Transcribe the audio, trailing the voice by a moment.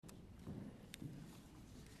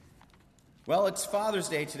Well, it's Father's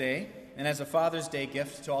Day today, and as a Father's Day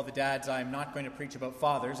gift to all the dads, I'm not going to preach about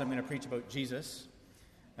fathers. I'm going to preach about Jesus,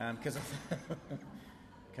 because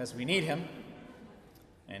we need him,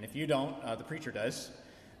 and if you don't, the preacher does.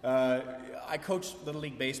 I coach Little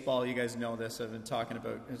League Baseball. You guys know this. I've been talking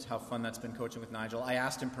about how fun that's been coaching with Nigel. I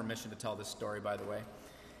asked him permission to tell this story, by the way.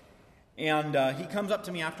 And he comes up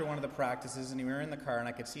to me after one of the practices, and we were in the car, and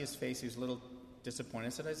I could see his face. He was a little disappointed. I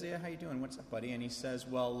said, "Isaiah, how you doing? What's up, buddy?" And he says,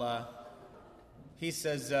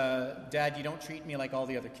 Dad, you don't treat me like all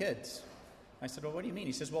the other kids. I said, "Well, what do you mean?"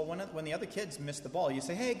 He says, "Well, when the other kids miss the ball, you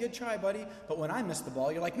say, 'Hey, good try, buddy.' But when I miss the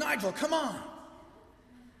ball, you're like, 'Nigel, come on.'"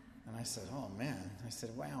 And I said, "Oh, man." I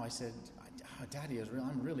said, "Wow." I said, "Daddy,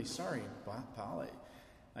 I'm really sorry, pal."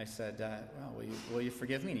 I said, "Well, will you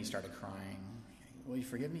forgive me?" And he started crying. "Will you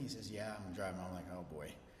forgive me?" He says, "Yeah." I'm driving. I'm like, "Oh,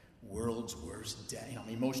 boy. World's worst day." I'm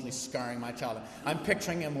emotionally scarring my child. I'm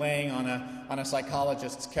picturing him laying on a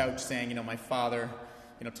psychologist's couch saying, "My father,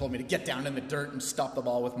 told me to get down in the dirt and stop the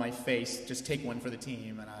ball with my face. Just take one for the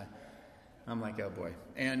team." And I'm like, "Oh boy."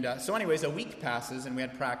 And so anyways, a week passes and we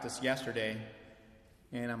had practice yesterday.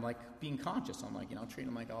 And I'm like being conscious. I'm like, treat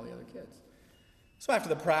him like all the other kids. So after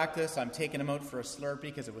the practice, I'm taking him out for a Slurpee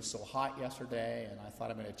because it was so hot yesterday. And I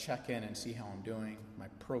thought I'm going to check in and see how I'm doing, my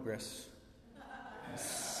progress.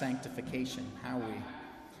 Sanctification, how we.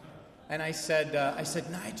 And I said,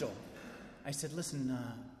 "Nigel," I said, "Listen,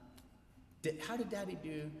 how did Daddy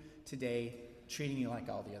do today treating you like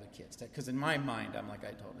all the other kids?" Because in my mind, I'm like,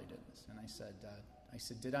 I totally did this. And I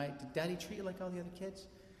said, did Daddy treat you like all the other kids?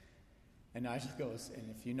 And Nigel goes, and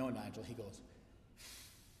if you know Nigel, he goes,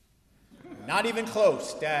 "Not even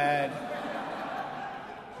close, Dad.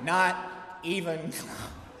 Not even close."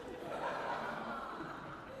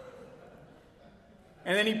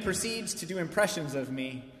 And then he proceeds to do impressions of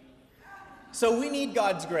me. So we need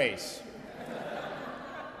God's grace.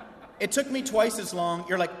 It took me twice as long.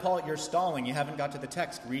 You're like, "Paul, you're stalling. You haven't got to the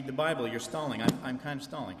text. Read the Bible. You're stalling." I'm kind of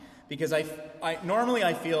stalling. Because I normally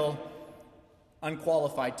feel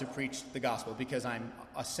unqualified to preach the gospel because I'm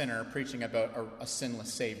a sinner preaching about a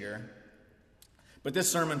sinless Savior. But this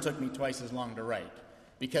sermon took me twice as long to write.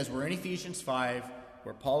 Because we're in Ephesians 5,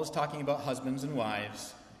 where Paul is talking about husbands and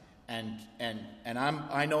wives. And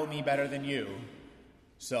I know me better than you,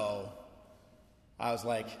 so I was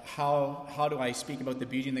like, how do I speak about the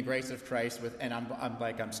beauty and the grace of Christ?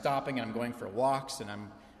 I'm stopping and I'm going for walks and I'm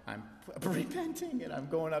repenting and I'm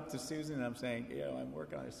going up to Susan and I'm saying, I'm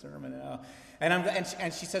working on a sermon now.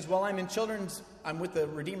 And she says, "Well, I'm with the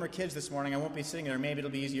Redeemer kids this morning. I won't be sitting there. Maybe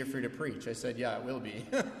it'll be easier for you to preach." I said, "Yeah, it will be."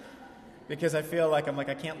 Because I feel like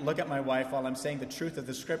I can't look at my wife while I'm saying the truth of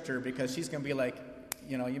the scripture because she's going to be like,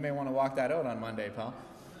 "You may want to walk that out on Monday, pal."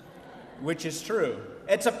 Which is true.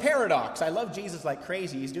 It's a paradox. I love Jesus like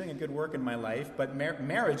crazy. He's doing a good work in my life, but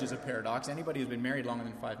marriage is a paradox. Anybody who's been married longer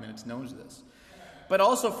than 5 minutes knows this. But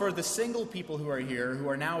also for the single people who are here, who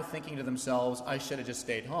are now thinking to themselves, "I should have just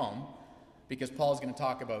stayed home," because Paul's going to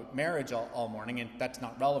talk about marriage all morning, and that's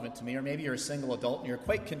not relevant to me. Or maybe you're a single adult and you're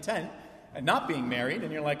quite content at not being married,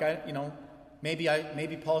 and you're like,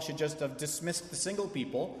 maybe Paul should just have dismissed the single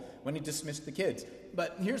people when he dismissed the kids.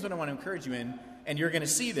 But here's what I want to encourage you in, and you're going to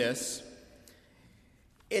see this.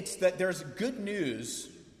 It's that there's good news,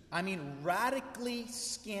 radically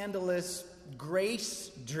scandalous,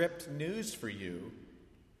 grace-dripped news for you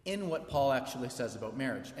in what Paul actually says about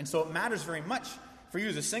marriage. And so it matters very much for you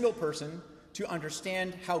as a single person to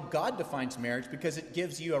understand how God defines marriage because it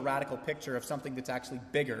gives you a radical picture of something that's actually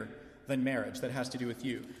bigger than marriage that has to do with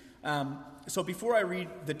you. So before I read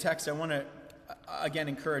the text, I want to, again,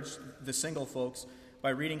 encourage the single folks by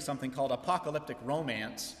reading something called Apocalyptic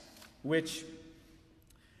Romance, which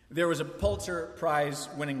there was a Pulitzer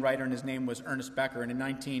Prize-winning writer, and his name was Ernest Becker, and in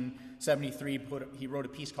 1973 he wrote a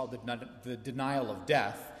piece called The Denial of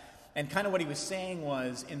Death. And kind of what he was saying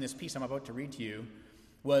was, in this piece I'm about to read to you,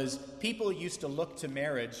 was people used to look to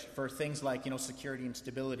marriage for things like, security and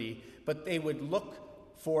stability, but they would look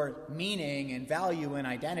for meaning and value and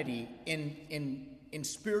identity in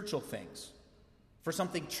spiritual things, for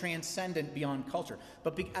something transcendent beyond culture.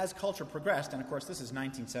 But as culture progressed, and of course this is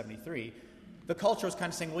 1973, the culture was kind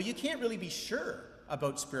of saying, well, you can't really be sure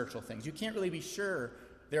about spiritual things. You can't really be sure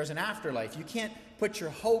there's an afterlife. You can't put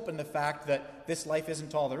your hope in the fact that this life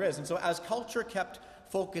isn't all there is. And so as culture kept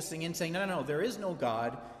focusing in saying, no, there is no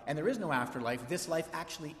God and there is no afterlife, this life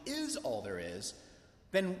actually is all there is,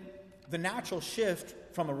 then the natural shift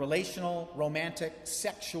from a relational, romantic,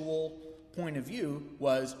 sexual point of view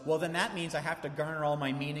was, well, then that means I have to garner all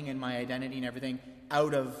my meaning and my identity and everything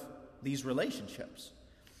out of these relationships.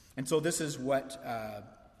 And so this is what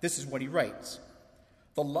he writes.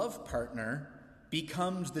 The love partner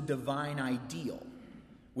becomes the divine ideal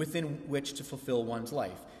within which to fulfill one's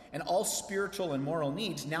life. And all spiritual and moral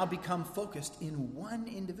needs now become focused in one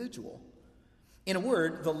individual. In a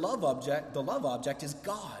word, the love object is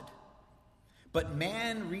God. But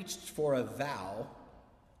man reached for a thou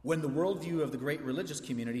when the worldview of the great religious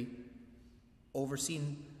community,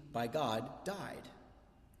 overseen by God, died.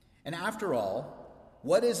 And after all,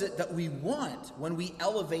 what is it that we want when we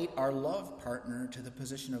elevate our love partner to the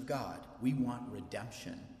position of God? We want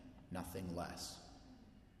redemption, nothing less.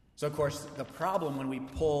 So, of course, the problem when we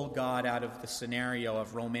pull God out of the scenario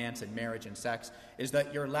of romance and marriage and sex is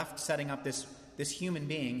that you're left setting up this human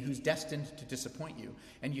being who's destined to disappoint you.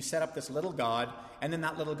 And you set up this little God, and then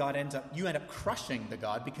that little God you end up crushing the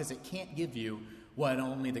God because it can't give you what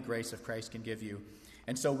only the grace of Christ can give you.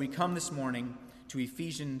 And so we come this morning to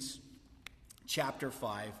Ephesians chapter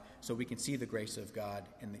 5 so we can see the grace of God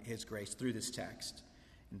and his grace through this text.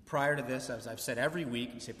 And prior to this, as I've said every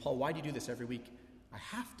week, you say, Paul, why do you do this every week? I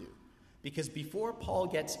have to. Because before Paul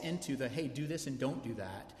gets into the, hey, do this and don't do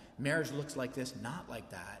that, marriage looks like this, not like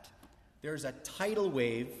that, there's a tidal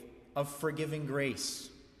wave of forgiving grace.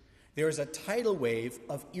 There's a tidal wave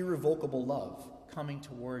of irrevocable love coming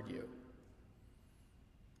toward you.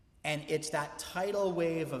 And it's that tidal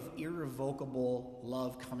wave of irrevocable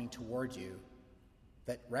love coming toward you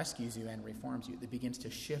that rescues you and reforms you, that begins to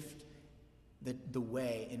shift the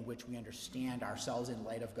way in which we understand ourselves in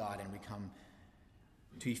light of God. And we come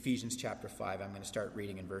to Ephesians chapter 5. I'm going to start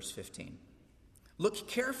reading in verse 15. Look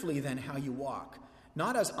carefully then how you walk,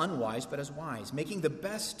 not as unwise, but as wise, making the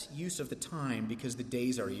best use of the time, because the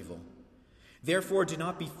days are evil. Therefore, do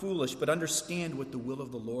not be foolish, but understand what the will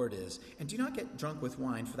of the Lord is. And do not get drunk with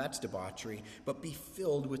wine, for that's debauchery, but be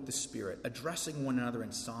filled with the Spirit, addressing one another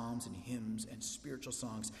in psalms and hymns and spiritual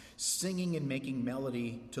songs, singing and making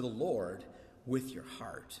melody to the Lord with your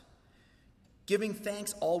heart, giving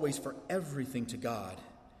thanks always for everything to God,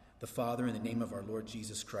 the Father, in the name of our Lord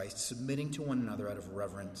Jesus Christ, submitting to one another out of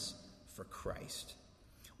reverence for Christ.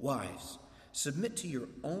 Wives, submit to your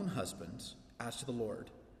own husbands as to the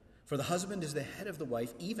Lord. For the husband is the head of the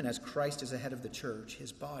wife, even as Christ is the head of the church,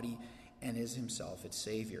 his body, and is himself its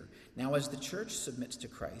Savior. Now as the church submits to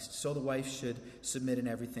Christ, so the wife should submit in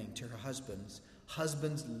everything to her husbands.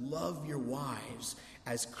 Husbands, love your wives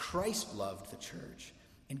as Christ loved the church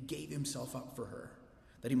and gave himself up for her,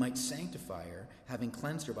 that he might sanctify her, having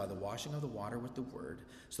cleansed her by the washing of the water with the word,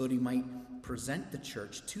 so that he might present the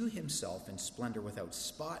church to himself in splendor, without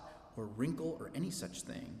spot or wrinkle or any such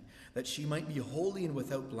thing, that she might be holy and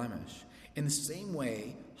without blemish. In the same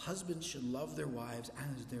way, husbands should love their wives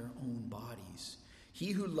as their own bodies.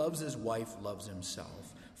 He who loves his wife loves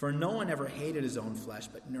himself. For no one ever hated his own flesh,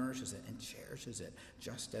 but nourishes it and cherishes it,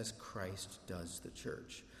 just as Christ does the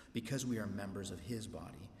church, because we are members of his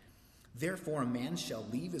body. Therefore a man shall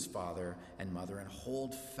leave his father and mother and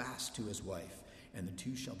hold fast to his wife, and the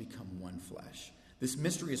two shall become one flesh. This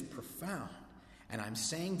mystery is profound, and I'm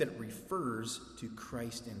saying that it refers to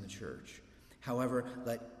Christ in the church. However,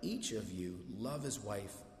 let each of you love his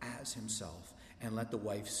wife as himself, and let the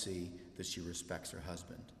wife see that she respects her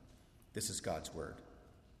husband. This is God's word.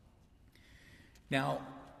 Now,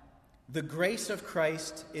 the grace of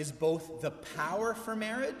Christ is both the power for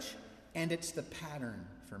marriage and it's the pattern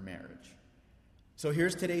for marriage. So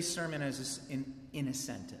here's today's sermon as in a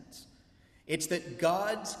sentence. It's that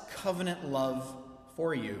God's covenant love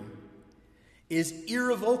for you is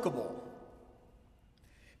irrevocable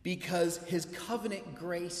because his covenant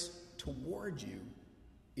grace toward you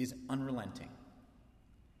is unrelenting.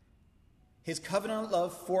 His covenant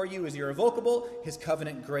love for you is irrevocable. His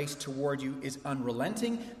covenant grace toward you is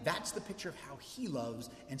unrelenting. That's the picture of how he loves,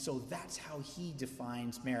 and so that's how he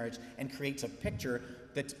defines marriage and creates a picture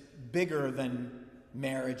that's bigger than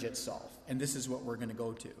marriage itself. And this is what we're going to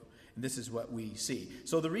go to, and this is what we see.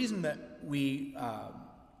 So the reason that we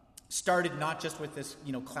started not just with this,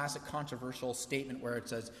 classic controversial statement where it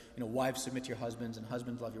says, wives submit to your husbands and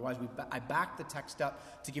husbands love your wives. I backed the text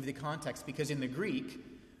up to give you the context, because in the Greek,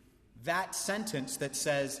 that sentence that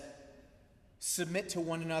says, submit to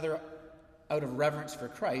one another out of reverence for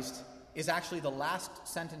Christ, is actually the last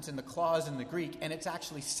sentence in the clause in the Greek, and it's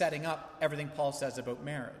actually setting up everything Paul says about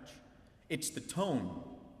marriage. It's the tone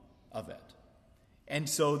of it. And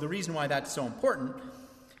so the reason why that's so important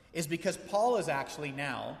is because Paul is actually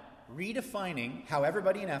now redefining how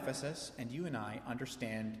everybody in Ephesus and you and I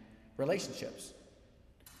understand relationships.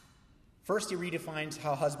 First, he redefines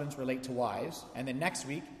how husbands relate to wives, and then next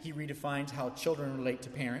week, he redefines how children relate to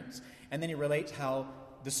parents, and then he relates how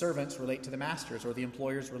the servants relate to the masters, or the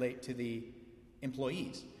employers relate to the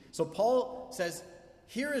employees. So Paul says,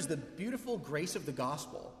 here is the beautiful grace of the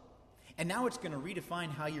gospel, And now it's going to redefine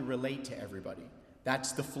how you relate to everybody.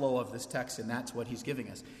 That's the flow of this text, and that's what he's giving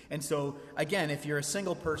us. And so, again, if you're a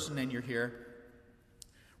single person and you're here,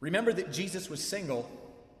 remember that Jesus was single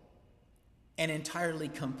and entirely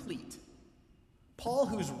complete. Paul,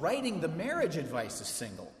 who's writing the marriage advice, is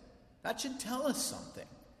single. That should tell us something.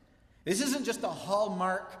 This isn't just a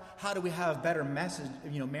hallmark, how do we have better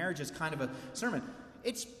marriage is kind of a sermon.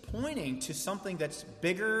 It's pointing to something that's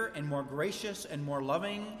bigger and more gracious and more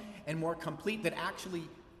loving and more complete, that actually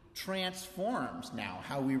transforms now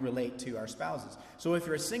how we relate to our spouses. So if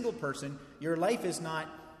you're a single person, your life is not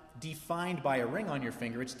defined by a ring on your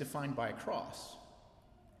finger, it's defined by a cross.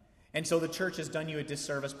 And so the church has done you a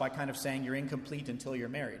disservice by kind of saying you're incomplete until you're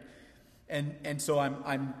married. And so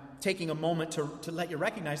I'm taking a moment to let you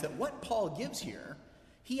recognize that what Paul gives here,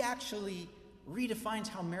 he actually redefines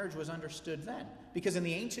how marriage was understood then. Because in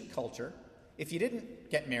the ancient culture, if you didn't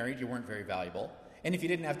get married, you weren't very valuable. And if you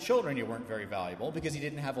didn't have children, you weren't very valuable because you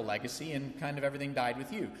didn't have a legacy and kind of everything died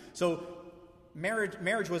with you. So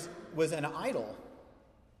marriage was an idol.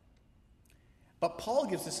 But Paul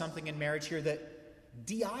gives us something in marriage here that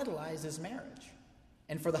de-idolizes marriage.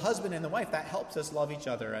 And for the husband and the wife, that helps us love each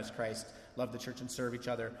other as Christ loved the church and serve each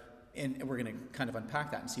other. And we're going to kind of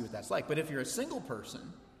unpack that and see what that's like. But if you're a single person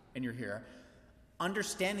and you're here,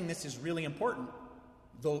 understanding this is really important,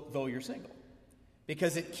 though you're single.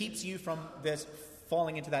 Because it keeps you from this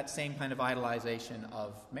falling into that same kind of idolization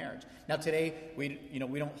of marriage. Now today, we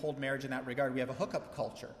don't hold marriage in that regard. We have a hookup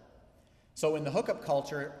culture. So in the hookup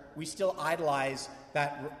culture, we still idolize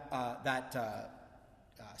that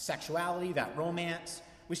sexuality, that romance.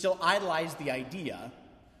 We still idolize the idea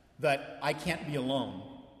that I can't be alone.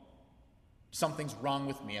 Something's wrong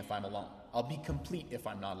with me if I'm alone. I'll be complete if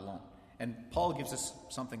I'm not alone. And Paul gives us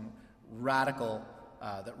something radical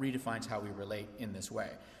that redefines how we relate in this way.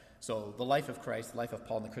 So the life of Christ, the life of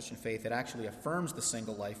Paul in the Christian faith, it actually affirms the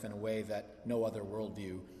single life in a way that no other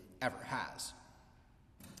worldview ever has.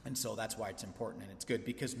 And so that's why it's important and it's good,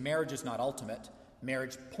 because marriage is not ultimate.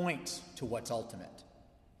 Marriage points to what's ultimate.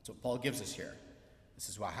 That's what Paul gives us here. This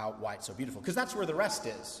is why it's so beautiful, because that's where the rest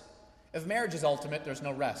is. If marriage is ultimate, there's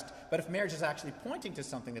no rest. But if marriage is actually pointing to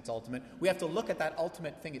something that's ultimate, we have to look at that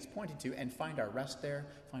ultimate thing it's pointing to and find our rest there,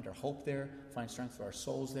 find our hope there, find strength for our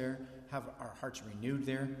souls there, have our hearts renewed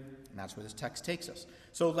there. And that's where this text takes us.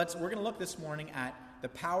 So we're going to look this morning at the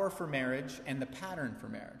power for marriage and the pattern for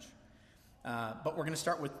marriage. But we're going to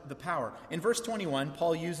start with the power. In verse 21,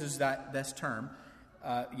 Paul uses this term,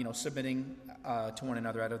 submitting to one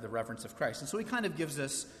another out of the reverence of Christ. And so he kind of gives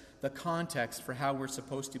us the context for how we're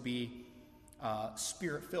supposed to be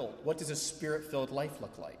spirit-filled. What does a spirit-filled life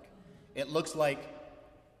look like? It looks like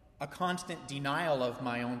a constant denial of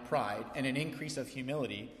my own pride and an increase of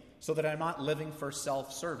humility so that I'm not living for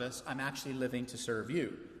self-service, I'm actually living to serve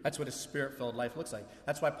you. That's what a spirit-filled life looks like.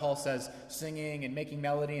 That's why Paul says singing and making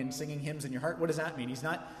melody and singing hymns in your heart. What does that mean? He's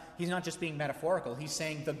not just being metaphorical. He's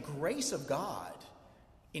saying the grace of God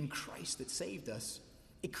in Christ that saved us,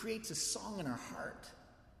 it creates a song in our heart.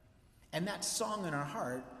 And that song in our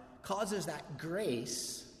heart causes that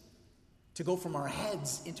grace to go from our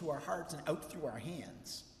heads into our hearts and out through our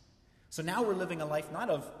hands. So now we're living a life not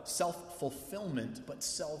of self-fulfillment,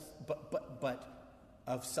 but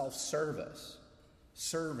of self-service,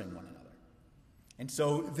 serving one another. And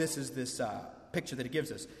so this is this picture that he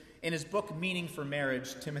gives us. In his book, Meaning for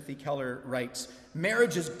Marriage, Timothy Keller writes,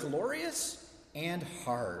 "Marriage is glorious and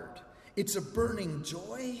hard. It's a burning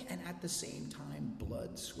joy and at the same time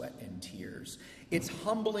blood, sweat, and tears. It's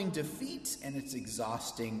humbling defeats and it's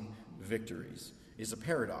exhausting victories." Is a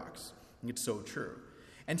paradox. It's so true.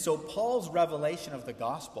 And so Paul's revelation of the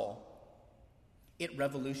gospel, it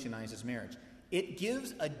revolutionizes marriage. It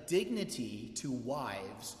gives a dignity to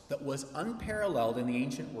wives that was unparalleled in the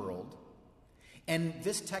ancient world. And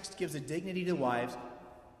this text gives a dignity to wives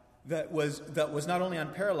that was not only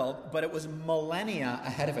unparalleled, but it was millennia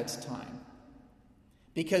ahead of its time.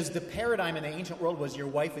 Because the paradigm in the ancient world was your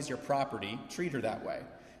wife is your property, treat her that way.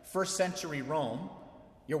 First century Rome,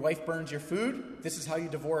 your wife burns your food, this is how you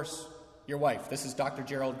divorce your wife. This is Dr.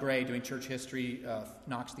 Gerald Gray doing church history,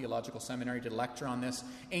 Knox Theological Seminary, did a lecture on this.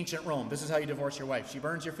 Ancient Rome, this is how you divorce your wife. She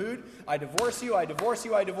burns your food, I divorce you, I divorce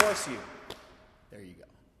you, I divorce you. There you go.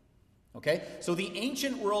 Okay? So the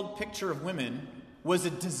ancient world picture of women was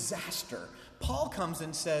a disaster. Paul comes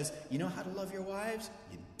and says, you know how to love your wives?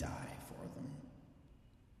 You die for them.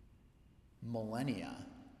 Millennia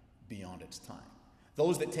beyond its time.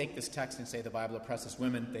 Those that take this text and say the Bible oppresses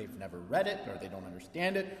women, they've never read it, or they don't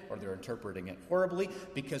understand it, or they're interpreting it horribly,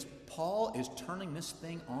 because Paul is turning this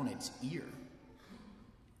thing on its ear.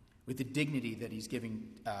 with the dignity that he's giving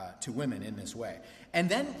to women in this way. And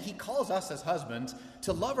then he calls us as husbands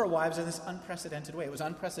to love our wives in this unprecedented way. It was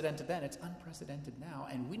unprecedented then, it's unprecedented now,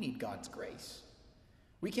 and we need God's grace.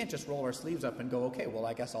 We can't just roll our sleeves up and go, okay, well,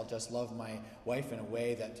 I guess I'll just love my wife in a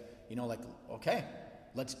way that, okay,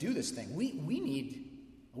 let's do this thing.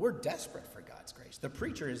 We're desperate for God's grace. The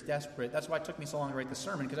preacher is desperate. That's why it took me so long to write the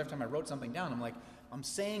sermon, because every time I wrote something down, I'm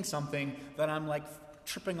saying something that I'm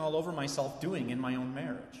tripping all over myself doing in my own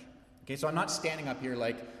marriage. Okay, so I'm not standing up here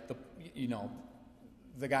like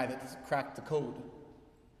the guy that cracked the code.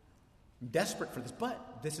 I'm desperate for this,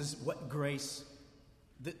 but this is what grace,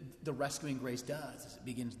 the rescuing grace does. Is it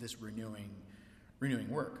begins this renewing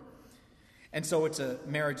work. And so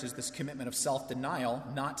marriage is this commitment of self-denial,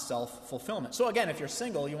 not self-fulfillment. So again, if you're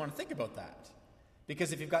single, you want to think about that.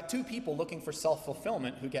 Because if you've got two people looking for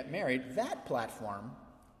self-fulfillment who get married, that platform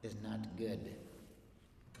is not good.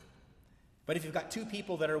 But if you've got two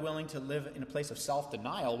people that are willing to live in a place of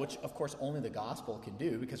self-denial, which of course only the gospel can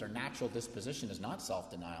do, because our natural disposition is not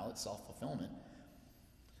self-denial, it's self-fulfillment,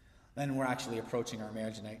 then we're actually approaching our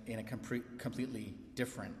marriage in a completely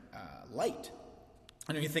different light.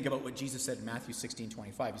 And if you think about what Jesus said in Matthew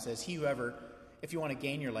 16:25, he says, if you want to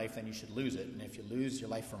gain your life, then you should lose it. And if you lose your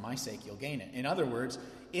life for my sake, you'll gain it. In other words,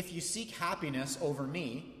 if you seek happiness over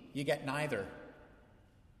me, you get neither.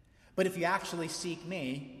 But if you actually seek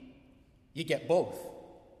me, you get both.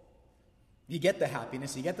 You get the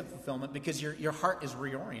happiness, you get the fulfillment, because your heart is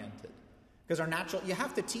reoriented. Because you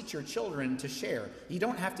have to teach your children to share. You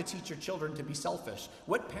don't have to teach your children to be selfish.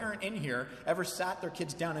 What parent in here ever sat their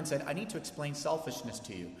kids down and said, I need to explain selfishness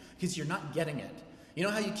to you? Because you're not getting it. You know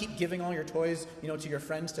how you keep giving all your toys, to your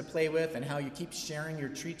friends to play with, and how you keep sharing your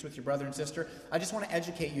treats with your brother and sister? I just want to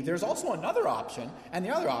educate you. There's also another option, and the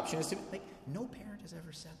other option is no parent has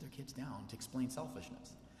ever sat their kids down to explain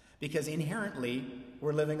selfishness. Because inherently,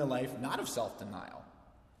 we're living a life not of self-denial.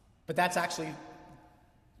 But that's actually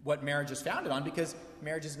what marriage is founded on, because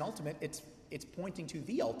marriage is an ultimate. It's pointing to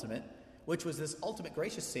the ultimate, which was this ultimate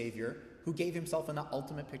gracious Savior who gave himself an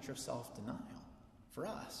ultimate picture of self-denial for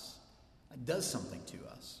us. It does something to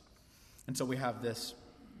us. And so we have this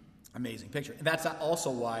amazing picture. And that's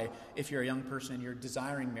also why, if you're a young person and you're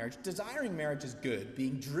desiring marriage is good.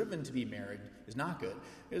 Being driven to be married is not good.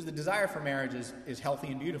 Because the desire for marriage is healthy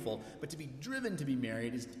and beautiful, but to be driven to be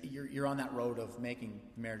married is you're on that road of making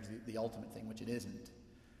marriage the ultimate thing, which it isn't.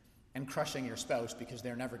 And crushing your spouse because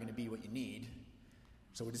they're never going to be what you need.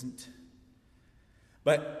 So it isn't.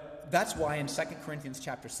 But that's why in 2 Corinthians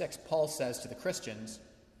chapter 6, Paul says to the Christians,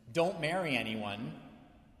 don't marry anyone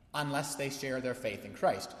unless they share their faith in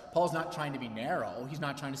Christ. Paul's not trying to be narrow. He's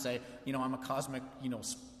not trying to say, I'm a cosmic,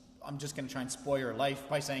 I'm just going to try and spoil your life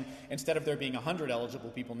by saying, instead of there being 100 eligible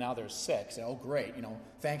people, now there's 6. Oh, great,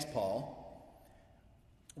 thanks, Paul.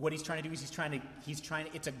 What he's trying to do is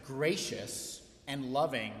it's a gracious and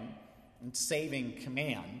loving and saving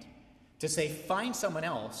command to say, find someone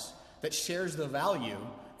else that shares the value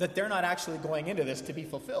that they're not actually going into this to be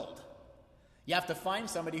fulfilled. You have to find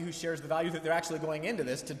somebody who shares the value that they're actually going into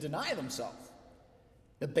this to deny themselves.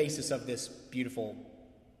 The basis of this beautiful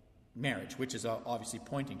marriage, which is obviously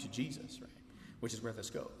pointing to Jesus, right? Which is where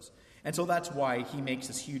this goes. And so that's why he makes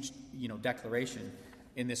this huge, declaration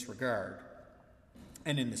in this regard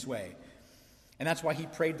and in this way. And that's why he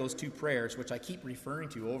prayed those two prayers, which I keep referring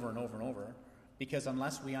to over and over and over, because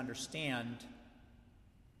unless we understand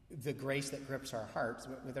the grace that grips our hearts,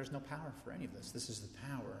 there's no power for any of this. This is the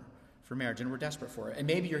power for marriage, and we're desperate for it. And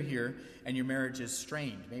maybe you're here and your marriage is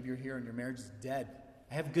strained. Maybe you're here and your marriage is dead.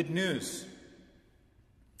 I have good news.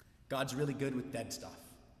 God's really good with dead stuff.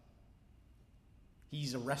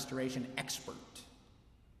 He's a restoration expert.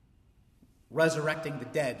 Resurrecting the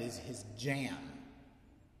dead is his jam.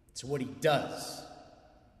 It's what he does.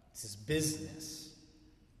 It's his business.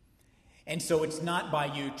 And so it's not by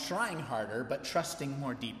you trying harder, but trusting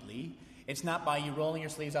more deeply. It's not by you rolling your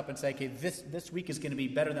sleeves up and saying, okay, this week is going to be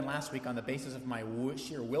better than last week on the basis of my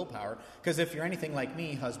sheer willpower. Because if you're anything like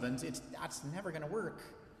me, husbands, that's never going to work.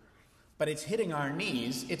 But it's hitting our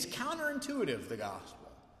knees. It's counterintuitive, the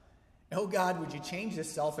gospel. Oh God, would you change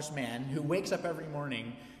this selfish man who wakes up every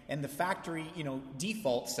morning and the factory,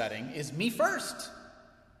 default setting is me first.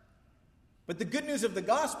 But the good news of the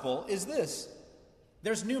gospel is this.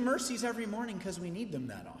 There's new mercies every morning because we need them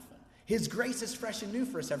that often. His grace is fresh and new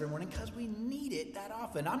for us every morning because we need it that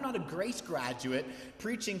often. I'm not a grace graduate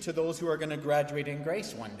preaching to those who are going to graduate in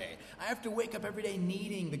grace one day. I have to wake up every day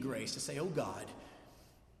needing the grace to say, oh God,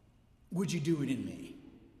 would you do it in me?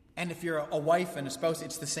 And if you're a wife and a spouse,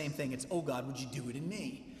 it's the same thing. It's, oh God, would you do it in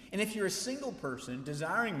me? And if you're a single person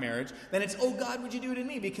desiring marriage, then it's, oh God, would you do it in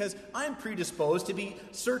me? Because I'm predisposed to be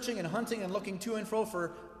searching and hunting and looking to and fro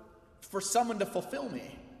for someone to fulfill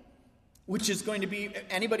me. Which is going to be,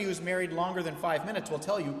 anybody who's married longer than 5 minutes will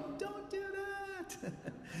tell you, don't do that.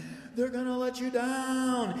 They're going to let you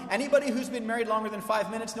down. Anybody who's been married longer than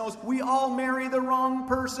 5 minutes knows we all marry the wrong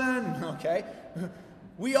person. Okay?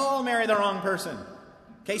 We all marry the wrong person.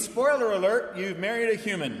 Okay, spoiler alert, you've married a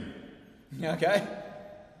human. Okay?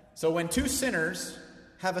 So when two sinners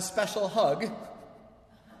have a special hug,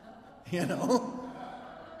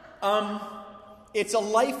 it's a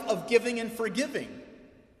life of giving and forgiving.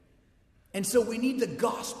 And so we need the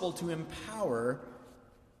gospel to empower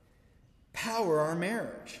our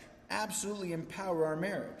marriage. Absolutely empower our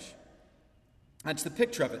marriage. That's the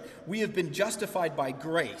picture of it. We have been justified by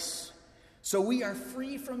grace. So we are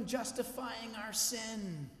free from justifying our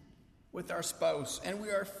sin with our spouse. And we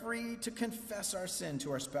are free to confess our sin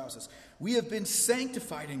to our spouses. We have been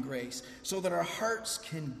sanctified in grace so that our hearts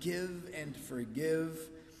can give and forgive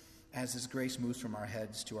as His grace moves from our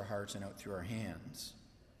heads to our hearts and out through our hands.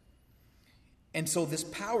 And so this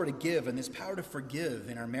power to give and this power to forgive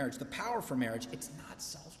in our marriage, the power for marriage, it's not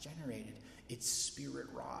self-generated. It's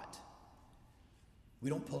spirit-wrought. We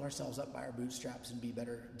don't pull ourselves up by our bootstraps and be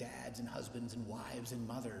better dads and husbands and wives and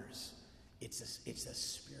mothers. It's a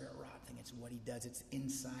spirit-wrought thing. It's what He does. It's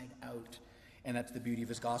inside out. And that's the beauty of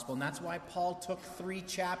His gospel. And that's why Paul took 3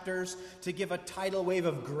 chapters to give a tidal wave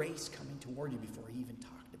of grace coming toward you before he even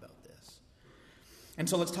talked about this. And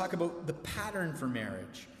so let's talk about the pattern for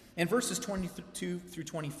marriage. In verses 22 through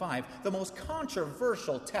 25, the most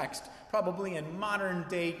controversial text probably in modern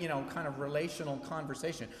day, kind of relational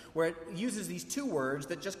conversation, where it uses these 2 words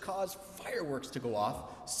that just cause fireworks to go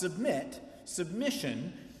off: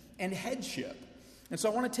 submission, and headship. And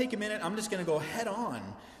so I want to take a minute. I'm just going to go head on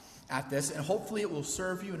at this, and hopefully it will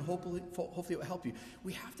serve you, and hopefully it will help you.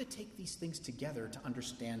 We have to take these things together to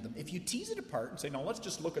understand them. If you tease it apart and say, no, let's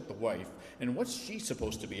just look at the wife, and what's she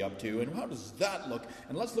supposed to be up to, and how does that look,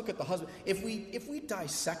 and let's look at the husband. If we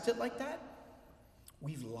dissect it like that,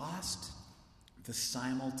 we've lost the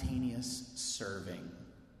simultaneous serving.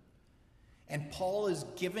 And Paul is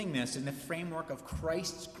giving this in the framework of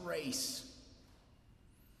Christ's grace,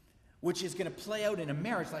 which is going to play out in a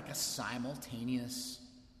marriage like a simultaneous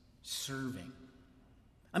serving.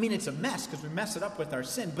 I mean, it's a mess because we mess it up with our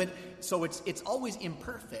sin, but so it's always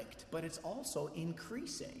imperfect, but it's also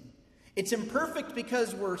increasing. It's imperfect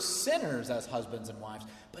because we're sinners as husbands and wives,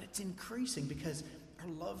 but it's increasing because our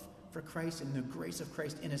love for Christ and the grace of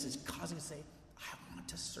Christ in us is causing us to say, I want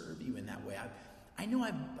to serve you in that way. I know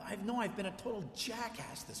I've been a total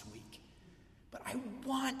jackass this week, but I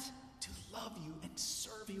want to love you and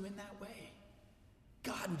serve you in that way.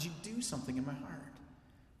 God, would you do something in my heart?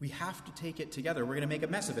 We have to take it together. We're going to make a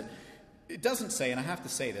mess of it. It doesn't say, and I have to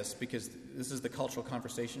say this because this is the cultural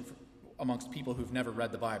conversation amongst people who've never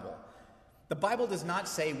read the Bible. The Bible does not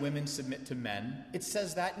say women submit to men. It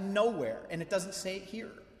says that nowhere, and it doesn't say it here.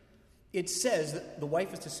 It says that the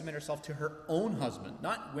wife is to submit herself to her own husband,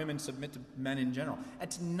 not women submit to men in general.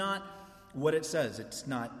 That's not what it says. It's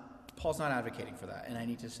not. Paul's not advocating for that, and I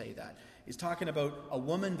need to say that. He's talking about a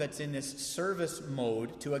woman that's in this service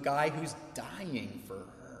mode to a guy who's dying for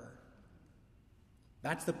her.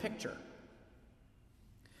 That's the picture.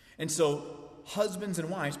 And so, husbands and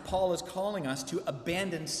wives, Paul is calling us to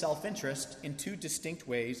abandon self-interest in 2 distinct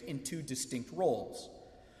ways, in 2 distinct roles.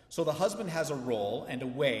 So the husband has a role and a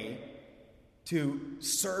way to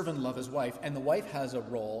serve and love his wife, and the wife has a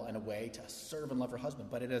role and a way to serve and love her husband,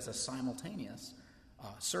 but it is a simultaneous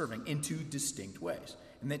serving in 2 distinct ways.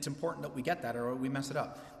 And it's important that we get that or we mess it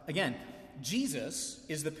up. Again, Jesus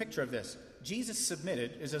is the picture of this. Jesus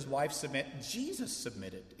submitted as his wife submit. Jesus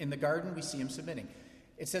submitted. In the garden, we see him submitting.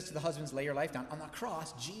 It says to the husbands, lay your life down. On the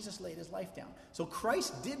cross, Jesus laid his life down. So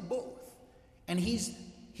Christ did both. And he's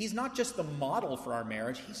not just the model for our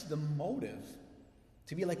marriage, he's the motive.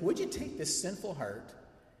 To be like, would you take this sinful heart,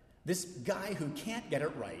 this guy who can't get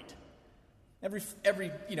it right?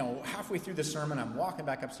 Every halfway through the sermon, I'm walking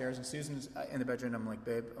back upstairs, and Susan's in the bedroom, and I'm like,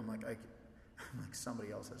 babe,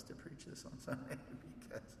 somebody else has to preach this on Sunday.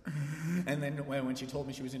 And then when she told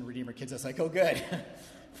me she was in Redeemer Kids, I was like, oh, good.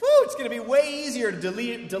 Whew, it's going to be way easier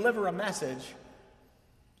to deliver a message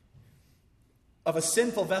of a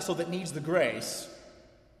sinful vessel that needs the grace,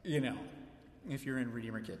 if you're in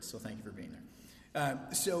Redeemer Kids. So thank you for being there.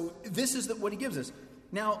 So this is what he gives us.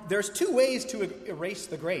 Now, there's 2 ways to erase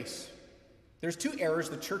the grace. There's 2 errors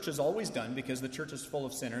the church has always done because the church is full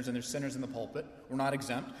of sinners and there's sinners in the pulpit. We're not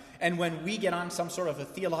exempt. And when we get on some sort of a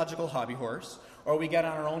theological hobby horse or we get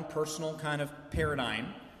on our own personal kind of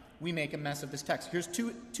paradigm, we make a mess of this text. Here's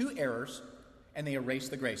two errors, and they erase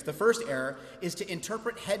the grace. The first error is to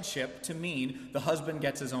interpret headship to mean the husband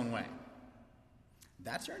gets his own way.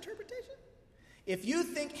 That's your interpretation? If you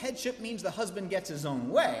think headship means the husband gets his own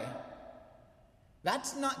way,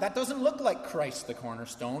 that doesn't look like Christ the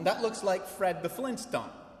cornerstone. That looks like Fred the Flintstone.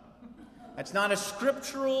 That's not a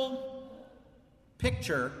scriptural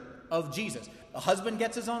picture of Jesus. The husband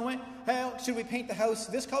gets his own way. Hey, should we paint the house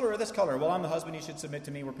this color or this color? Well, I'm the husband, you should submit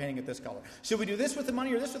to me, we're painting it this color. Should we do this with the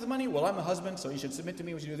money or this with the money? Well, I'm the husband, so you should submit to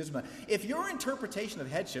me, we should do this with the money. If your interpretation of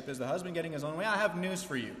headship is the husband getting his own way, I have news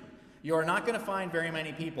for you. You are not going to find very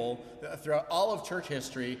many people throughout all of church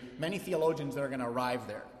history, many theologians that are going to arrive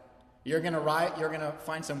there. You're going to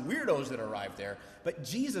find some weirdos that arrive there. But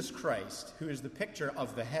Jesus Christ, who is the picture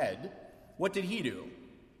of the head, what did he do?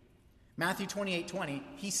 Matthew 28:20,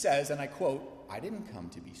 he says, and I quote, I didn't come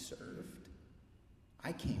to be served.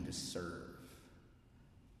 I came to serve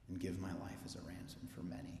and give my life as a ransom for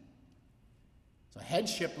many. So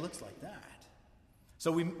headship looks like that.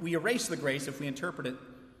 So we erase the grace if we interpret it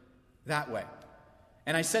that way.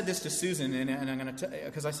 And I said this to Susan, and I'm going to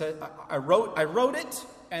because I said I wrote it,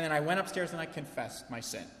 and then I went upstairs and I confessed my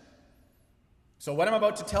sin. So what I'm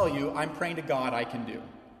about to tell you, I'm praying to God I can do.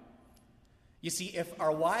 You see, if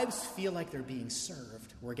our wives feel like they're being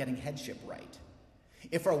served, we're getting headship right.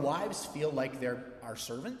 If our wives feel like they're our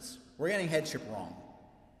servants, we're getting headship wrong.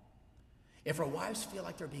 If our wives feel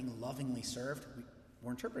like they're being lovingly served,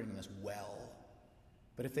 we're interpreting this well.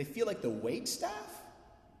 But if they feel like the waitstaff,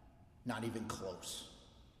 not even close.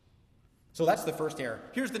 So that's the first error.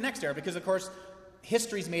 Here's the next error, because of course,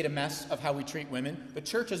 history's made a mess of how we treat women. The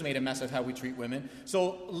church has made a mess of how we treat women.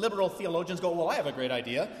 So liberal theologians go, well, I have a great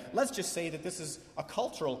idea. Let's just say that this is a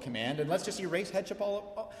cultural command, and let's just erase headship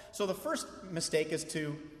all. So the first mistake is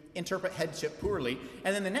to interpret headship poorly,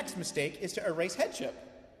 and then the next mistake is to erase headship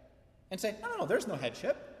and say, no, there's no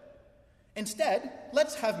headship. Instead,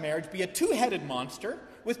 let's have marriage be a two-headed monster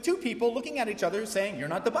with two people looking at each other saying, you're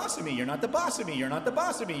not the boss of me, you're not the boss of me, you're not the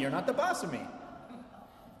boss of me, you're not the boss of me.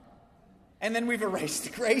 And then we've erased the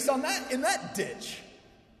grace in that ditch.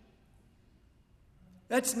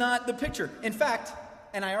 That's not the picture. In fact,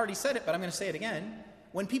 and I already said it, but I'm going to say it again,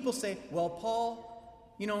 when people say, well,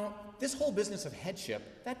 Paul, this whole business of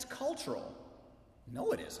headship, that's cultural.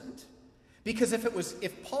 No, it isn't. Because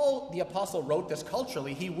if Paul the apostle wrote this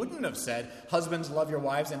culturally, he wouldn't have said, husbands, love your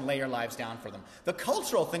wives and lay your lives down for them. The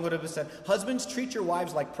cultural thing would have said, husbands, treat your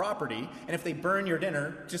wives like property, and if they burn your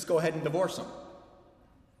dinner, just go ahead and divorce them.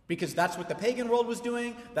 Because that's what the pagan world was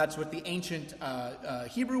doing, that's what the ancient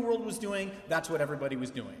Hebrew world was doing, that's what everybody was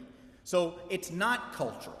doing. So it's not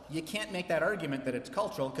cultural. You can't make that argument that it's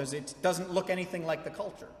cultural because it doesn't look anything like the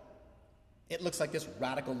culture. It looks like this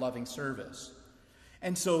radical loving service.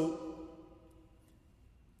 And so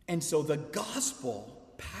the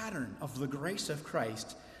gospel pattern of the grace of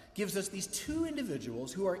Christ gives us these two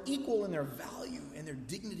individuals who are equal in their value and their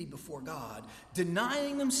dignity before God,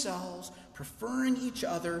 denying themselves, preferring each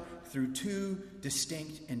other through two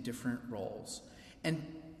distinct and different roles. And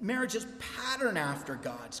marriage is patterned after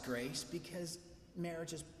God's grace because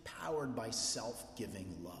marriage is powered by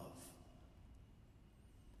self-giving love.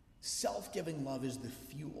 Self-giving love is the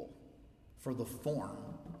fuel for the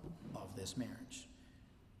form of this marriage.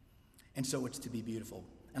 And so it's to be beautiful.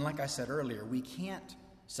 And like I said earlier, we can't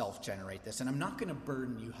self-generate this. And I'm not going to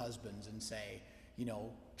burden you husbands and say,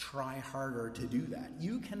 try harder to do that.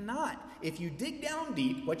 You cannot. If you dig down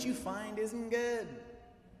deep, what you find isn't good.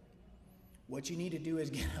 What you need to do is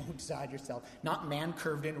get outside yourself. Not man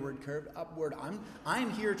curved inward, curved upward.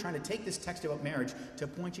 I'm here trying to take this text about marriage to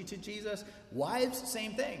point you to Jesus. Wives,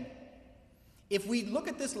 same thing. If we look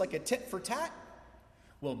at this like a tit for tat,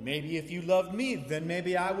 well, maybe if you loved me, then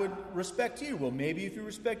maybe I would respect you. Well, maybe if you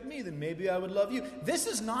respect me, then maybe I would love you. This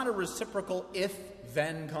is not a reciprocal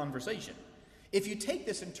if-then conversation. If you take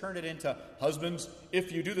this and turn it into, husbands,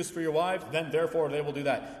 if you do this for your wives, then therefore they will do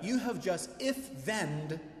that. You have just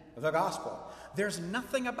if-then'd the gospel. There's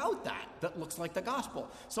nothing about that looks like the gospel.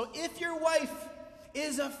 So if your wife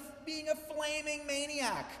is being a flaming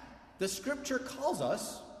maniac, the scripture calls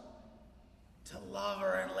us to love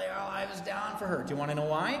her and lay our lives down for her. Do you want to know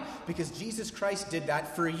why? Because Jesus Christ did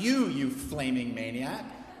that for you, you flaming maniac.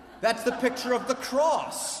 That's the picture of the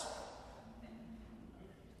cross.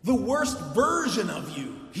 The worst version of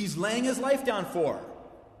you, he's laying his life down for.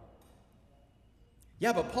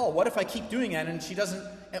 Yeah, but Paul, what if I keep doing that and she doesn't?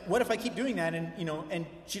 What if I keep doing that and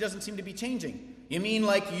she doesn't seem to be changing? You mean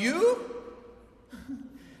like you?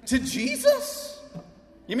 To Jesus?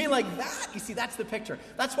 You mean like that? You see, that's the picture.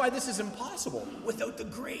 That's why this is impossible without the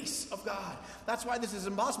grace of God. That's why this is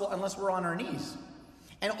impossible unless we're on our knees.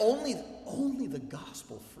 And only the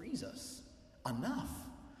gospel frees us enough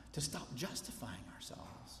to stop justifying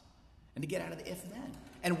ourselves and to get out of the if-then.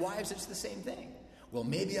 And wives, it's the same thing. Well,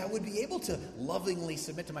 maybe I would be able to lovingly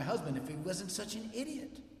submit to my husband if he wasn't such an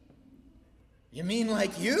idiot. You mean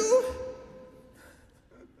like you?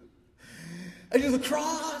 I do the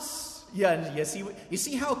cross. Yeah, you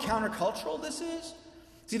see how countercultural this is?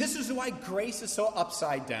 See, this is why grace is so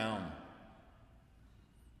upside down.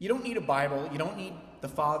 You don't need a Bible. You don't need the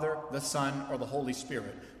Father, the Son, or the Holy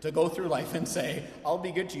Spirit to go through life and say, I'll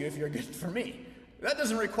be good to you if you're good for me. That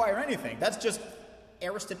doesn't require anything. That's just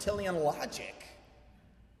Aristotelian logic.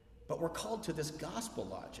 But we're called to this gospel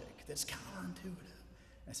logic that's counterintuitive.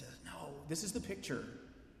 It says, no, this is the picture.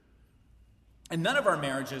 And none of our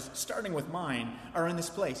marriages, starting with mine, are in this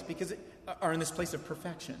place of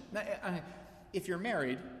perfection. Now, if you're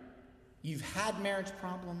married, you've had marriage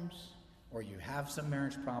problems, or you have some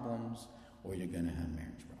marriage problems, or you're going to have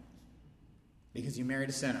marriage problems. Because you married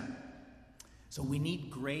a sinner. So we need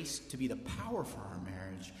grace to be the power for our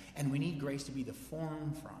marriage, and we need grace to be the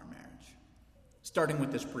form for our marriage. Starting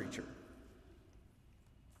with this preacher,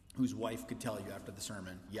 whose wife could tell you after the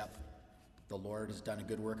sermon, yep, the Lord has done a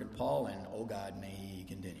good work in Paul, and oh God, may he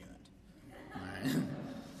continue it. All right?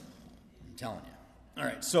 I'm telling you. All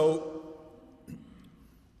right, so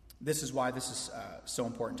this is why this is so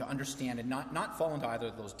important to understand and not fall into either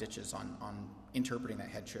of those ditches on interpreting that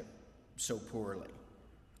headship so poorly.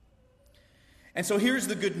 And so here's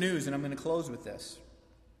the good news, and I'm going to close with this.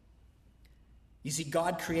 You see,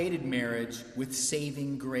 God created marriage with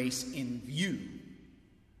saving grace in view.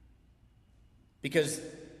 Because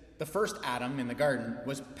the first Adam in the garden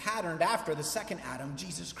was patterned after the second Adam,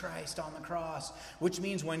 Jesus Christ on the cross. Which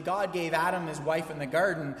means when God gave Adam his wife in the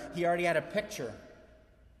garden, he already had a picture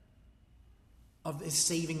of his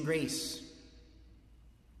saving grace.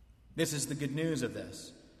 This is the good news of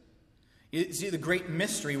this. You see, the great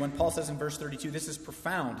mystery, when Paul says in verse 32, this is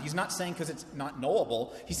profound. He's not saying because it's not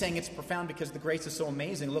knowable. He's saying it's profound because the grace is so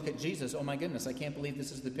amazing. Look at Jesus. Oh my goodness, I can't believe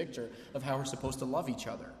this is the picture of how we're supposed to love each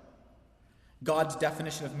other. God's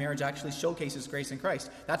definition of marriage actually showcases grace in Christ.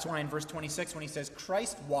 That's why in verse 26, when he says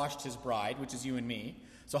Christ washed his bride, which is you and me,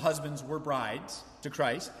 so husbands were brides to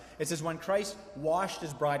Christ, it says when Christ washed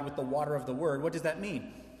his bride with the water of the word, what does that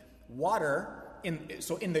mean? Water,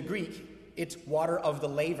 in the Greek, it's water of the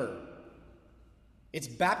laver. It's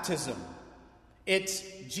baptism. It's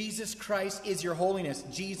Jesus Christ is your holiness.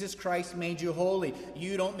 Jesus Christ made you holy.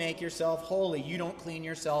 You don't make yourself holy. You don't clean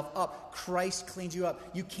yourself up. Christ cleans you up.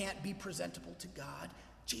 You can't be presentable to God.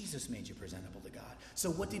 Jesus made you presentable to God. So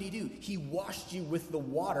what did he do? He washed you with the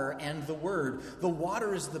water and the word. The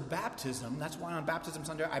water is the baptism. That's why on Baptism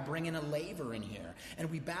Sunday I bring in a laver in here. And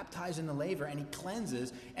we baptize in the laver and he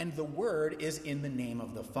cleanses. And the word is in the name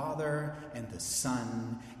of the Father and the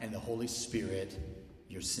Son and the Holy Spirit.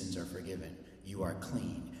 Your sins are forgiven. You are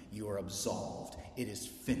clean. You are absolved. It is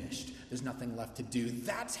finished. There's nothing left to do.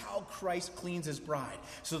 That's how Christ cleans his bride,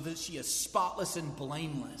 so that she is spotless and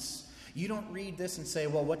blameless. You don't read this and say,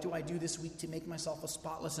 well, what do I do this week to make myself a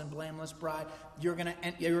spotless and blameless bride? You're going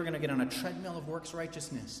to get on a treadmill of works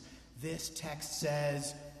righteousness. This text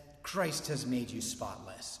says, Christ has made you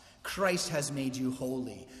spotless. Christ has made you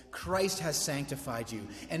holy. Christ has sanctified you.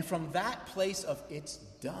 And from that place of it's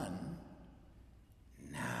done,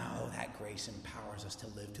 now that grace empowers us to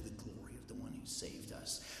live to the glory of the one who saved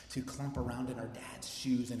us, to clump around in our dad's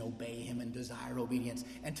shoes and obey him and desire obedience,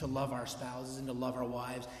 and to love our spouses and to love our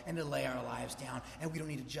wives and to lay our lives down. And we don't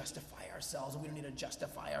need to justify ourselves and we don't need to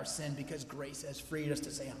justify our sin, because grace has freed us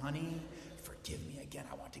to say, honey, forgive me again.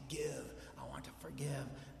 I want to give. I want to forgive.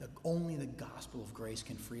 Only the gospel of grace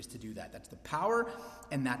can free us to do that. That's the power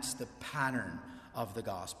and that's the pattern of the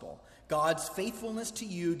gospel. God's faithfulness to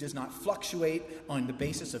you does not fluctuate on the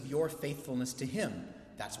basis of your faithfulness to him.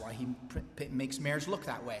 That's why he makes marriage look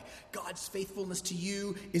that way. God's faithfulness to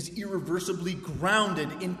you is irreversibly grounded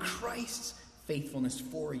in Christ's faithfulness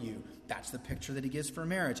for you. That's the picture that he gives for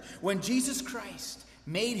marriage. When Jesus Christ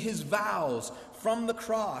made his vows from the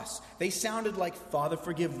cross, they sounded like, Father,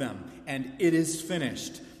 forgive them, and it is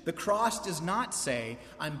finished. The cross does not say,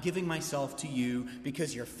 I'm giving myself to you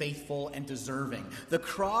because you're faithful and deserving. The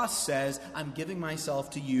cross says, I'm giving myself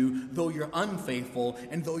to you though you're unfaithful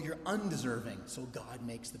and though you're undeserving. So God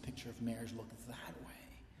makes the picture of marriage look that way.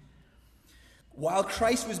 While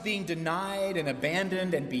Christ was being denied and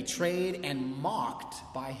abandoned and betrayed and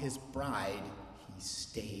mocked by his bride, he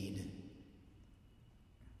stayed.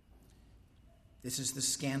 This is the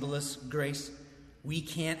scandalous grace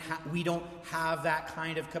We don't have that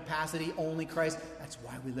kind of capacity. Only Christ. That's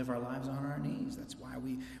why we live our lives on our knees. That's why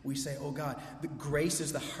we say, oh God, the grace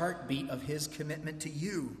is the heartbeat of his commitment to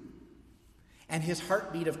you. And his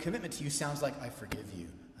heartbeat of commitment to you sounds like, I forgive you,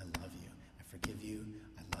 I love you, I forgive you,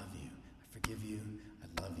 I love you, I forgive you,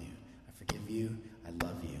 I love you, I forgive you, I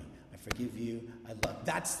love you, I forgive you, I love you.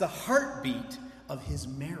 That's the heartbeat of his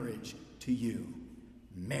marriage to you,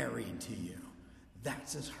 married to you.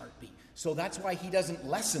 That's his heartbeat. So that's why he doesn't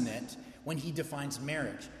lessen it when he defines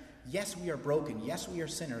marriage. Yes, we are broken. Yes, we are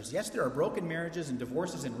sinners. Yes, there are broken marriages and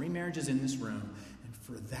divorces and remarriages in this room. And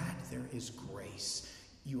for that, there is grace.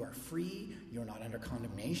 You are free. You're not under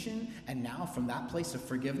condemnation. And now, from that place of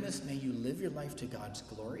forgiveness, may you live your life to God's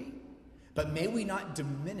glory. But may we not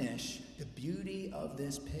diminish the beauty of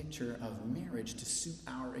this picture of marriage to suit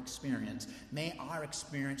our experience. May our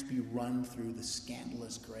experience be run through the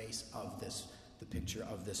scandalous grace of the picture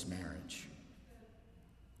of this marriage.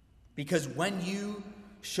 Because when you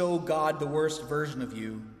show God the worst version of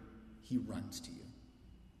you, he runs to you.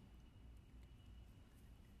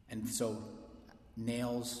 And so,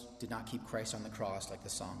 nails did not keep Christ on the cross, like the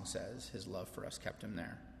song says. His love for us kept him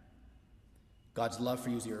there. God's love for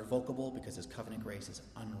you is irrevocable because his covenant grace is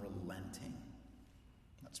unrelenting.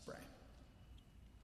 Let's pray.